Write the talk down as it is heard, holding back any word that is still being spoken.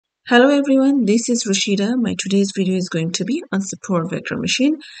Hello everyone, this is Rashida. My today's video is going to be on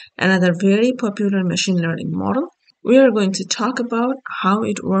SupportVectorMachine, another very popular machine learning model. We are going to talk about how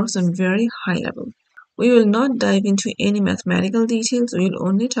it works on very high level. We will not dive into any mathematical details. We will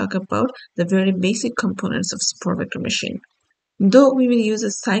only talk about the very basic components of SupportVectorMachine. Though we will use a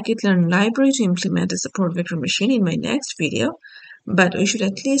ScikitLearn library to implement a SupportVectorMachine in my next video, but we should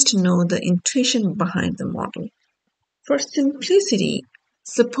at least know the intuition behind the model. For simplicity,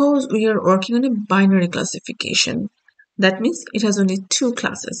 suppose we are working on a binary classification. That means it has only two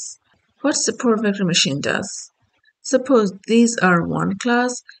classes. What SupportVectorMachine does? Suppose these are one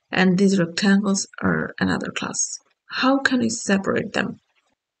class and these rectangles are another class. How can we separate them?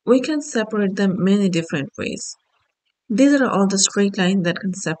 We can separate them many different ways. These are all the straight lines that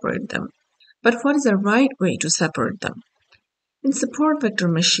can separate them. But what is the right way to separate them? In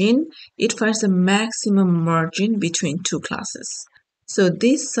SupportVectorMachine, it finds the maximum margin between two classes. So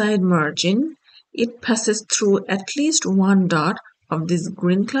this side margin, it passes through at least one dot of this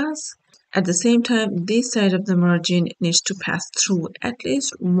green class. At the same time, this side of the margin needs to pass through at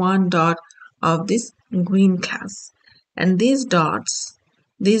least one dot of this green class. And these dots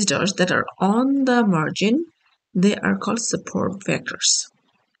that are on the margin, they are called support vectors.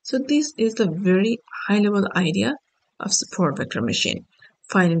 So this is the very high-level idea of SupportVectorMachine,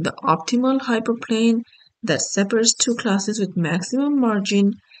 finding the optimal hyperplane that separates two classes with maximum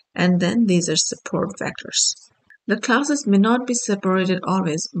margin, and then these are support vectors. The classes may not be separated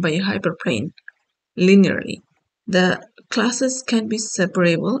always by a hyperplane linearly. The classes can be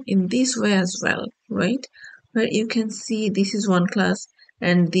separable in this way as well, right? Where you can see this is one class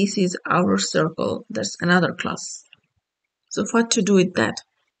and this is our circle, that's another class. So what to do with that?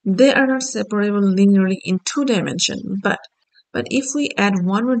 They are not separable linearly in two dimensions, but if we add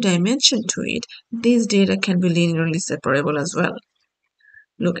one more dimension to it, this data can be linearly separable as well.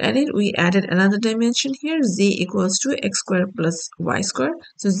 Look at it, we added another dimension here, z equals to x squared plus y squared.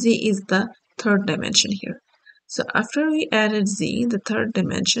 So z is the third dimension here. So after we added z, the third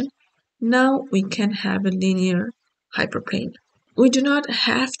dimension, now we can have a linear hyperplane. We do not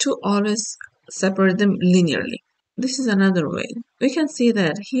have to always separate them linearly. This is another way. We can see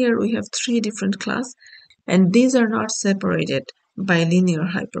that here we have three different classes and these are not separated by linear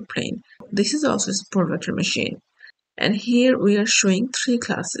hyperplane. This is also a SupportVectorMachine. And here we are showing three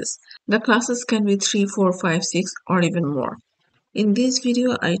classes. The classes can be 3, 4, 5, 6 or even more. In this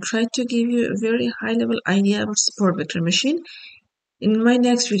video, I tried to give you a very high-level idea about SupportVectorMachine. In my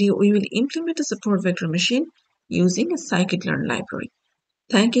next video, we will implement a SupportVectorMachine using a ScikitLearn library.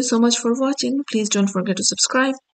 Thank you so much for watching. Please don't forget to subscribe.